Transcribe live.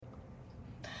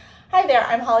Hi there,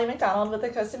 I'm Holly McDonald with the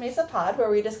Costa Mesa Pod,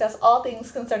 where we discuss all things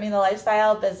concerning the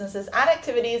lifestyle, businesses, and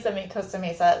activities that make Costa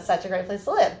Mesa such a great place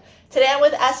to live. Today I'm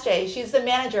with SJ. She's the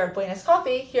manager of Buenas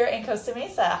Coffee here in Costa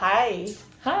Mesa. Hi.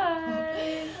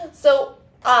 Hi. So,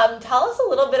 tell us a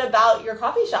little bit about your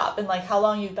coffee shop and like how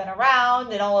long you've been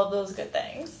around and all of those good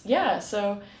things. Yeah,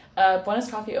 so Buenas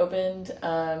Coffee opened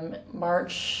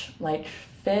March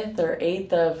 5th or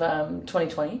 8th of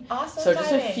 2020. Awesome. So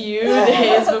just a few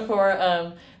days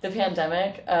before the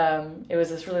pandemic. It was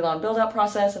this really long build-out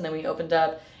process, and then we opened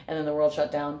up, and then the world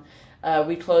shut down.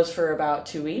 We closed for about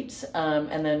 2 weeks,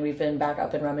 and then we've been back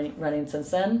up and running since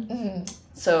then. Mm-hmm.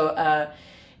 So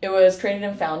it was created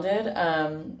and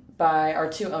founded by our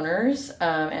two owners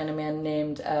and a man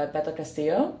named Beto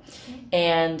Castillo.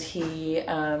 And he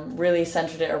really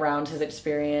centered it around his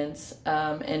experience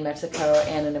in Mexico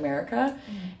and in America.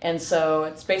 And so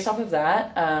it's based off of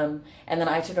that. And then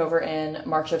I took over in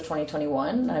March of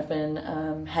 2021. I've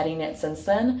been heading it since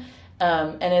then.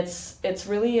 And it's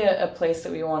really a place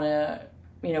that we want to,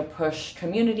 push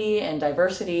community and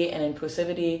diversity and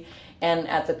inclusivity. And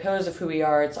at the pillars of who we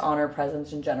are, it's honor,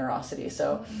 presence, and generosity.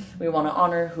 So we want to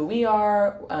honor who we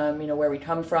are, where we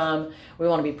come from. We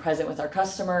want to be present with our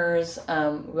customers. We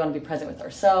want to be present with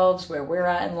ourselves, where we're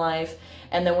at in life.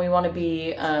 And then we want to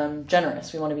be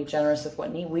generous. We want to be generous with what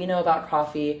we know about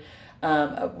coffee,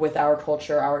 with our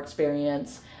culture, our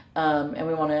experience. And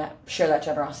we want to share that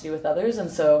generosity with others. And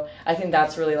so I think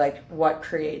that's really like what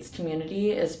creates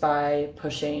community, is by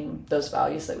pushing those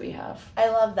values that we have. I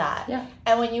love that. Yeah.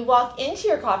 And when you walk into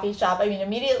your coffee shop,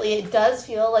 immediately it does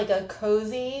feel like a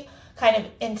cozy, kind of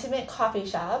intimate coffee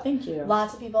shop. Thank you.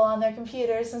 Lots of people on their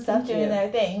computers and stuff doing their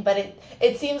thing. But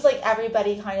it seems like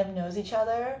everybody kind of knows each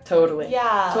other. Totally.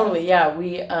 Yeah. Totally. Yeah.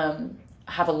 We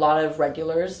have a lot of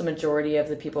regulars. The majority of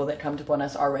the people that come to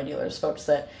Buenas are regulars, folks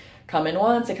that come in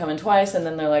once, they come in twice, and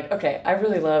then they're like, okay, I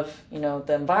really love,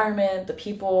 the environment, the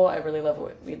people, I really love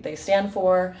what they stand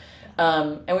for.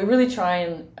 And we really try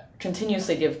and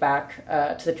continuously give back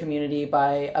to the community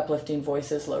by uplifting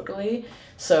voices locally.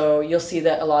 So you'll see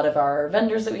that a lot of our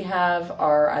vendors that we have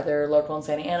are either local in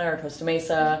Santa Ana or Costa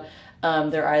Mesa.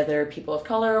 They're either people of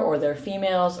color, or they're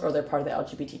females, or they're part of the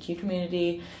LGBTQ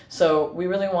community. So we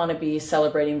really want to be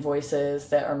celebrating voices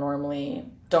that are normally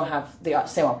don't have the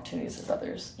same opportunities as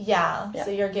others. Yeah.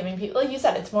 So you're giving people, like you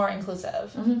said, it's more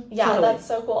inclusive. Mm-hmm. Yeah, totally. That's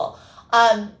so cool.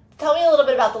 Tell me a little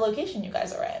bit about the location you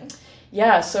guys are in.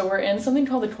 Yeah, so we're in something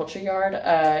called the Culture Yard.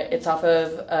 It's off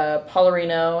of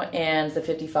Paularino and the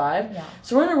 55. Yeah.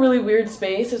 So we're in a really weird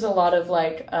space. There's a lot of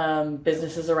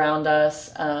businesses around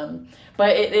us.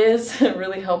 But it is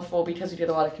really helpful because we get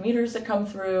a lot of commuters that come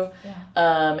through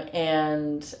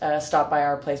and stop by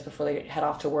our place before they head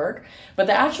off to work. But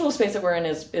the actual space that we're in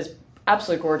is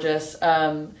absolutely gorgeous.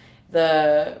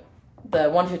 The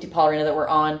 150 Paularino that we're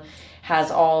on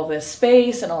has all this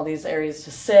space and all these areas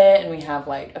to sit, and we have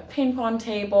like a ping pong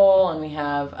table, and we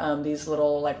have these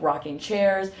little like rocking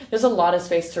chairs. There's a lot of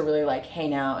space to really like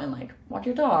hang out and like walk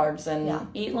your dogs and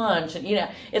eat lunch, and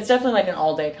it's definitely like an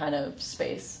all day kind of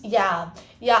space. Yeah,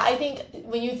 I think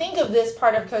when you think of this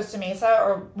part of Costa Mesa,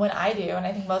 or when I do, and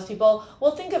I think most people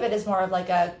will think of it as more of like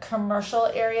a commercial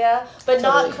area, but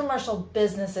not commercial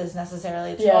businesses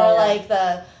necessarily. It's more like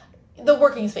the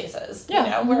working spaces,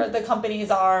 where the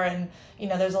companies are, and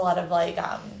there's a lot of like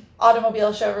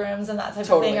automobile showrooms and that type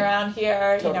of thing around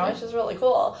here, which is really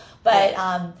cool. But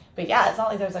yeah, it's not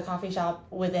like there's a coffee shop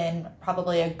within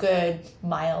probably a good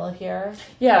mile of here.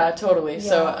 Yeah, totally. Yeah.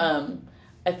 So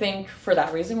I think for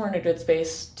that reason we're in a good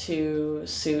space to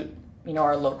suit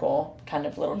our local kind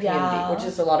of little community, which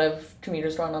is a lot of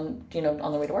commuters going on,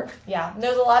 on their way to work. Yeah.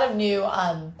 There's a lot of new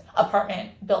apartment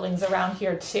buildings around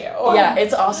here too. Yeah,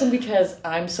 it's awesome because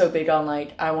I'm so big on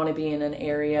I want to be in an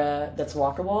area that's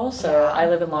walkable. So I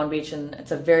live in Long Beach, and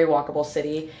it's a very walkable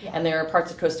city. Yeah. And there are parts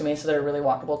of Costa Mesa that are really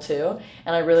walkable too.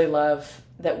 And I really love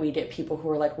that we get people who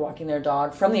are walking their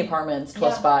dog from the apartments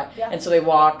close by. Yeah. And so they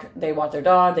walk their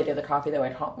dog, they get the coffee, they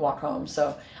walk home.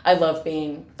 So I love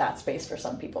being that space for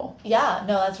some people. Yeah,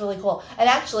 no, that's really cool. And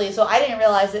actually, so I didn't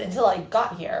realize it until I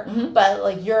got here,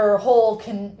 but your whole,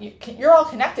 you're all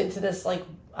connected to this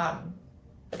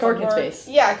co-working space.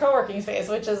 Yeah, co-working space,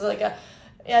 which is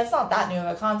it's not that new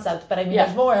of a concept, but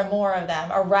there's more and more of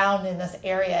them around in this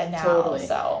area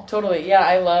now. Totally. Yeah,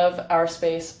 I love our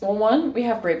space. Well, one, we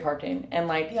have great parking, and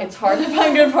it's hard to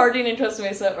find good parking in Costa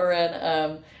Mesa or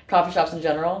in coffee shops in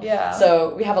general. Yeah.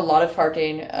 So we have a lot of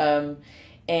parking,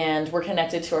 and we're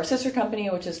connected to our sister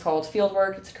company, which is called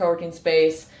Fieldwork. It's a co-working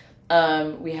space.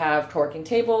 We have co-working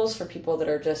tables for people that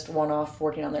are just one-off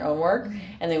working on their own work.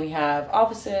 And then we have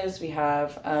offices, we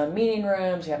have meeting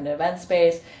rooms, we have an event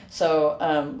space. So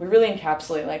we really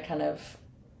encapsulate like kind of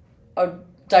a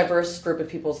diverse group of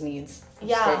people's needs.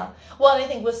 Yeah. Well, and I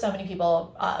think with so many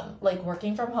people like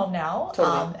working from home now,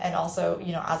 Totally. and also,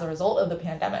 you know, as a result of the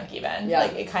pandemic even,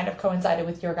 like it kind of coincided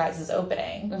with your guys'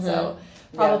 opening. So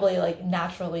probably like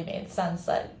naturally made sense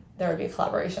that there would be a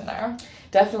collaboration there.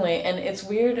 Definitely. And it's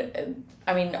weird.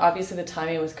 I mean, obviously the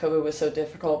timing with COVID was so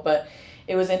difficult, but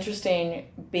it was interesting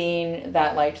being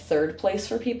that like third place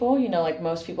for people. You know, like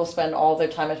most people spend all their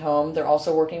time at home. They're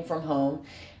also working from home.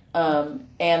 And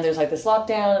there's like this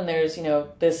lockdown and there's, you know,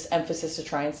 this emphasis to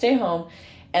try and stay home.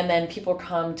 And then people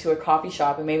come to a coffee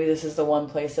shop and maybe this is the one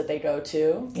place that they go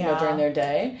to, you know, during their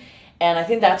day. And I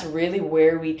think that's really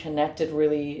where we connected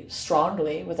really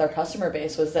strongly with our customer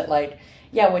base was that like,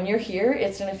 yeah, when you're here,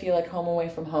 it's going to feel like home away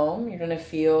from home. You're going to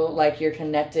feel like you're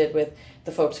connected with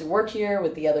the folks who work here,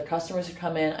 with the other customers who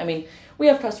come in. I mean, we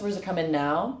have customers that come in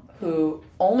now who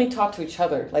only talk to each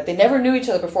other. Like, they never knew each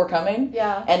other before coming.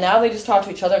 Yeah. And now they just talk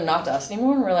to each other and not to us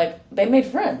anymore. And we're like, they made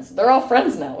friends. They're all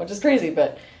friends now, which is crazy.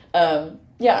 But,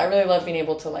 yeah, I really love being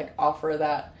able to, like, offer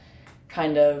that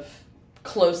kind of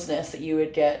closeness that you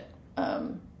would get,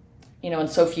 you know, in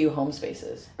so few home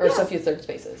spaces or so few third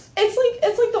spaces.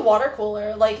 It's like the water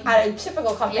cooler, like at a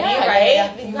typical company, right?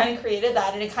 Yeah. You kind of created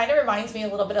that, and it kind of reminds me a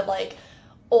little bit of like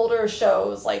older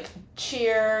shows like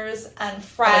Cheers and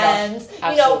Friends,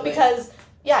 you know, because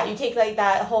you take like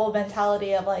that whole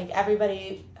mentality of like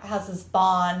everybody has this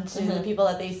bond to the people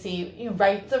that they see, you know,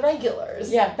 right, the regulars,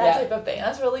 that type of thing.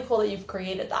 That's really cool that you've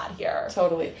created that here.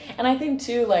 Totally. And I think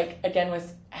too, like, again,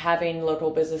 with having local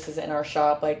businesses in our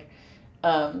shop, like,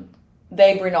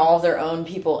 they bring all of their own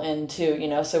people in too, you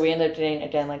know, so we end up getting,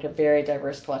 again, like a very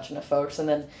diverse collection of folks. And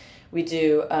then we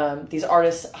do these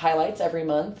artist highlights every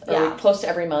month, or close to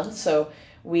every month. So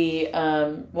we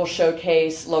will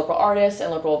showcase local artists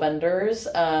and local vendors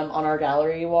on our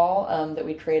gallery wall that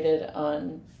we created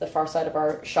on the far side of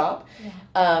our shop.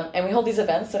 And we hold these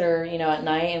events that are, you know, at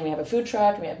night, and we have a food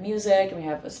truck, and we have music, and we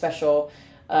have a special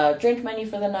drink menu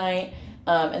for the night.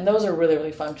 And those are really,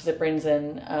 really fun because it brings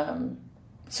in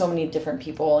so many different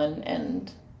people, and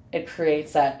it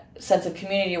creates that sense of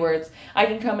community where it's, I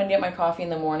can come and get my coffee in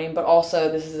the morning, but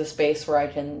also this is a space where I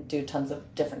can do tons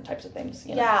of different types of things.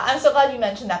 You know? Yeah, I'm so glad you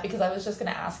mentioned that because I was just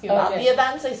going to ask you about the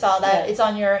events. I saw that it's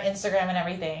on your Instagram and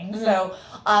everything. So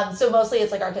mostly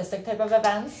it's like artistic type of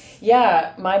events.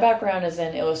 Yeah, my background is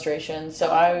in illustration, so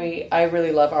I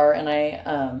really love art,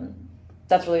 and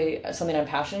that's really something I'm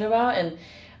passionate about.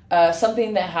 And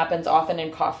something that happens often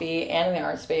in coffee and in the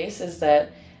art space is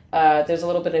that there's a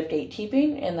little bit of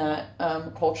gatekeeping in that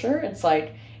culture. It's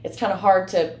like, it's kind of hard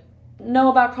to know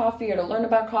about coffee or to learn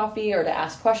about coffee or to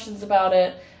ask questions about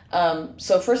it.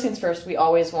 So first things first, we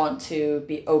always want to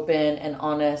be open and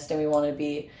honest, and we want to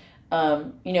be,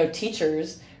 you know,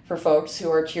 teachers for folks who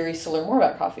are curious to learn more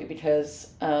about coffee because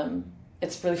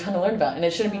it's really fun to learn about, and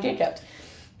it shouldn't be gatekept.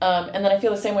 And then I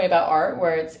feel the same way about art,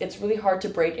 where it's really hard to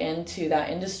break into that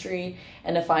industry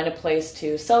and to find a place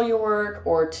to sell your work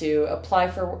or to apply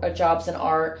for jobs in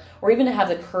art, or even to have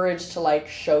the courage to like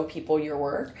show people your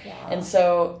work. And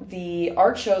so the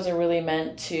art shows are really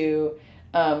meant to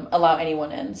allow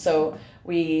anyone in. So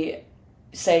we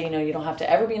say, you know, you don't have to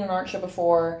ever be in an art show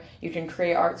before. You can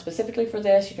create art specifically for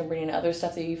this. You can bring in other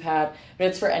stuff that you've had, but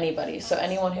it's for anybody. So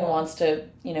anyone who wants to,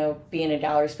 you know, be in a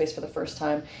gallery space for the first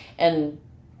time. And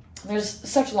there's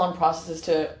such long processes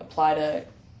to apply to,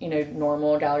 you know,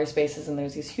 normal gallery spaces, and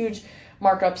there's these huge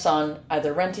markups on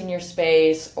either renting your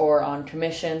space or on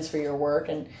commissions for your work,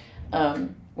 and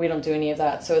we don't do any of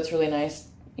that. So it's really nice,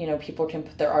 you know, people can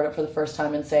put their art up for the first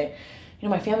time and say, you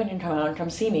know, my family can come out and come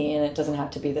see me, and it doesn't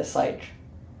have to be this like,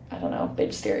 I don't know,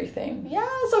 big scary thing. Yeah,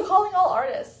 so calling all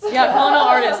artists. Yeah, calling all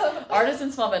artists. Artists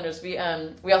and small vendors. We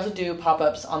also do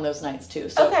pop-ups on those nights too.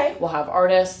 So we'll have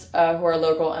artists who are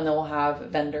local, and then we'll have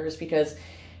vendors, because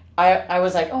I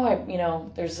was like, you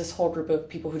know, there's this whole group of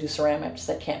people who do ceramics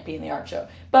that can't be in the art show.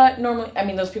 But normally, I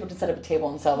mean, those people can set up a table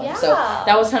and sell them. Yeah. So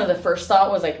that was kind of the first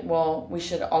thought, was like, well, we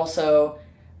should also,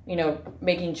 you know,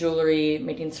 making jewelry,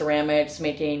 making ceramics,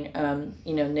 making,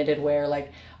 you know, knitted wear,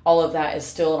 like, all of that is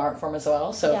still an art form as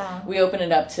well. So we open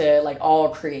it up to like all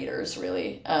creators,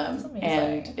 really.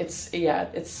 And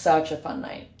it's such a fun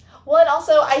night. Well, and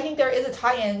also I think there is a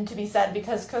tie-in to be said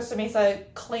because Costa Mesa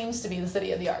claims to be the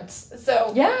city of the arts.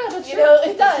 So yeah, that's you true. know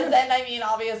it That's does, true. and I mean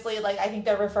obviously like I think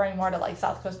they're referring more to like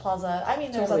South Coast Plaza. I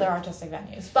mean there's Totally. other artistic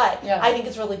venues, but Yeah. I think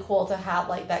it's really cool to have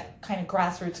like that kind of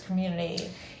grassroots community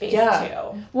base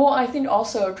too. Well, I think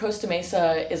also Costa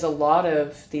Mesa is a lot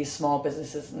of these small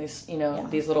businesses and these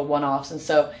these little one-offs, and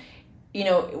so.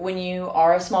 When you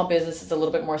are a small business, it's a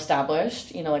little bit more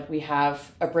established. Like we have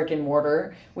a brick and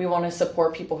mortar. We want to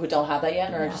support people who don't have that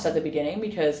yet and are just at the beginning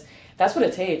because that's what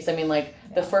it takes. I mean, like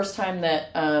the first time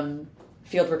that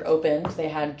Fieldwork opened, they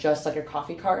had just like a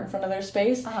coffee cart in front of their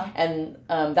space. And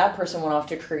that person went off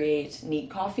to create Neat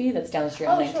Coffee that's down the street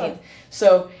on 19th. Sure.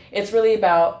 So it's really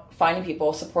about finding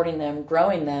people, supporting them,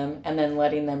 growing them, and then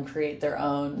letting them create their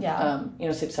own,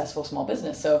 successful small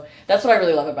business. So that's what I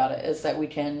really love about it is that we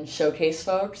can showcase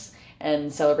folks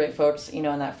and celebrate folks, in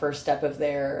that first step of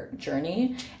their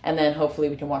journey, and then hopefully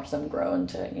we can watch them grow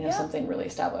into, something really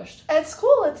established. It's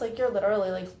cool. It's like you're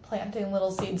literally like planting little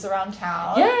seeds around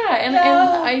town. Yeah,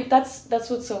 and that's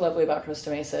what's so lovely about Costa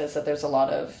Mesa is that there's a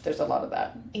lot of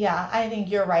that. Yeah, I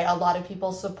think you're right. A lot of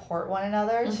people support one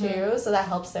another too, so that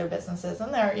helps their businesses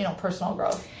and their personal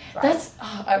growth. Right?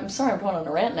 I'm sorry I'm going on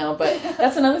a rant now, but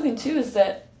that's another thing too is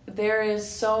that there is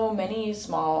so many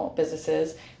small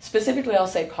businesses. Specifically, I'll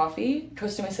say coffee.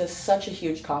 Costa Mesa is such a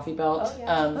huge coffee belt,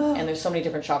 and there's so many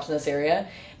different shops in this area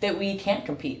that we can't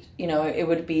compete. It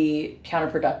would be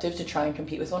counterproductive to try and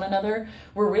compete with one another.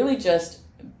 We're really just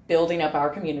building up our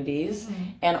communities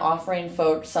and offering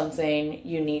folks something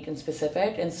unique and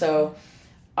specific. And so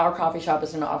our coffee shop is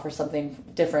going to offer something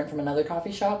different from another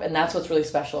coffee shop, and that's what's really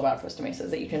special about Costa Mesa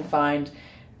is that you can find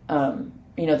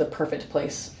the perfect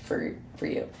place for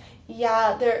you.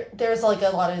 Yeah, there's like a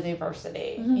lot of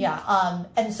diversity. Yeah.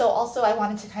 And so also I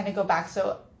wanted to kind of go back.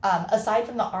 So aside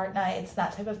from the art nights,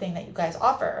 that type of thing that you guys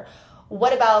offer,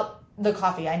 what about the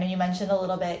coffee? I know you mentioned a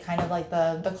little bit kind of like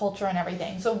the culture and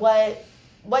everything. So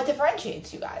what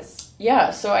differentiates you guys?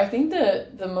 Yeah, so I think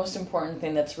the most important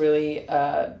thing that's really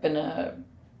been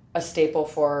a staple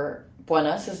for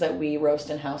Buenas is that we roast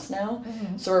in-house now.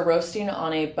 So we're roasting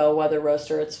on a bellwether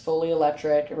roaster. It's fully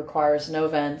electric. It requires no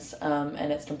vents,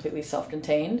 and it's completely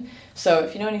self-contained. So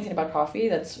if you know anything about coffee,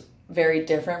 that's very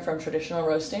different from traditional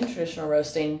roasting. Traditional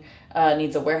roasting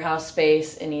needs a warehouse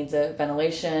space. It needs a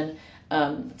ventilation.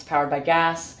 It's powered by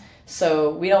gas. So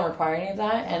we don't require any of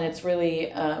that, and it's really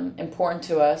important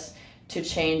to us to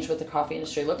change what the coffee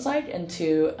industry looks like and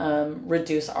to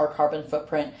reduce our carbon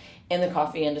footprint in the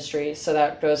coffee industry. So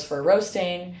that goes for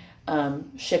roasting,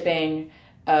 shipping.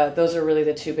 Those are really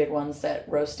the two big ones that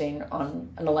roasting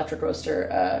on an electric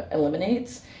roaster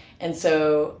eliminates. And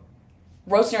so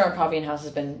roasting our own coffee in-house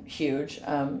has been huge.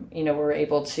 We're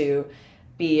able to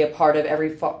be a part of every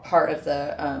part of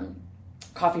the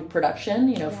coffee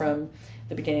production, from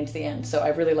the beginning to the end. So I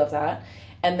really love that.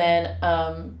 And then,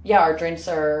 our drinks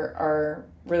are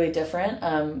really different.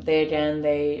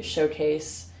 They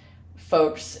showcase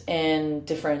folks in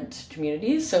different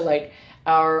communities. So like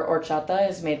our horchata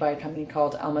is made by a company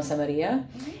called Alma Maria,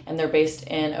 and they're based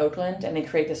in Oakland, and they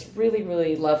create this really,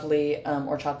 really lovely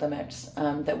horchata mix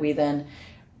that we then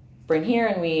bring here,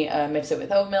 and we mix it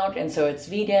with oat milk, and so it's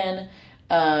vegan.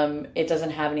 It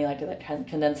doesn't have any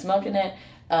condensed milk in it,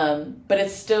 but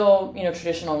it's still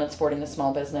traditional, and it's supporting the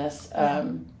small business.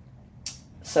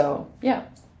 So yeah.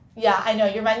 Yeah, I know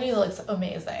your menu looks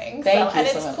amazing. Thank you and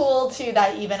so it's much. cool too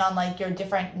that even on like your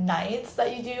different nights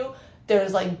that you do,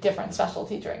 there's like different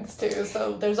specialty drinks too.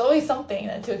 So there's always something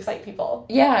to excite people.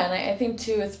 Yeah, and I think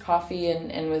too with coffee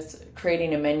and with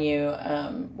creating a menu,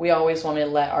 we always want to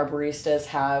let our baristas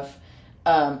have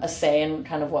a say in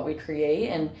kind of what we create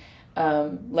and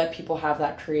let people have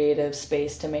that creative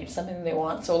space to make something that they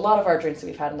want. So a lot of our drinks that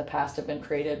we've had in the past have been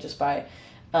created just by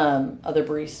other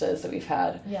baristas that we've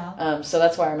had. Yeah. So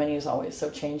that's why our menu is always so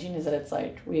changing, is that it's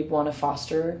like we want to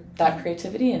foster that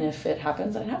creativity, and if it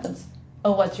happens, then it happens.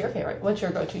 Oh, what's your favorite? What's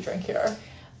your go-to drink here?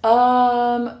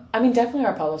 Definitely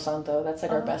our Palo Santo. That's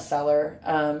like our best seller.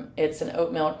 It's an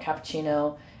oat milk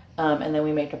cappuccino, and then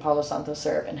we make a Palo Santo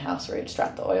syrup in-house where we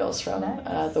extract the oils from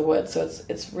the wood. So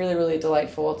it's really, really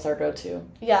delightful. It's our go-to.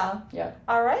 Yeah. Yeah.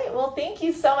 All right. Well, thank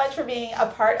you so much for being a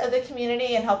part of the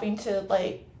community and helping to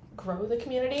grow the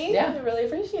community. Yeah. I really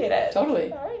appreciate it.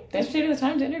 Totally. All right. Thanks for taking the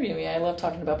time to interview me. I love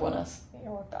talking about Buenas.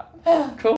 You're welcome. Cool.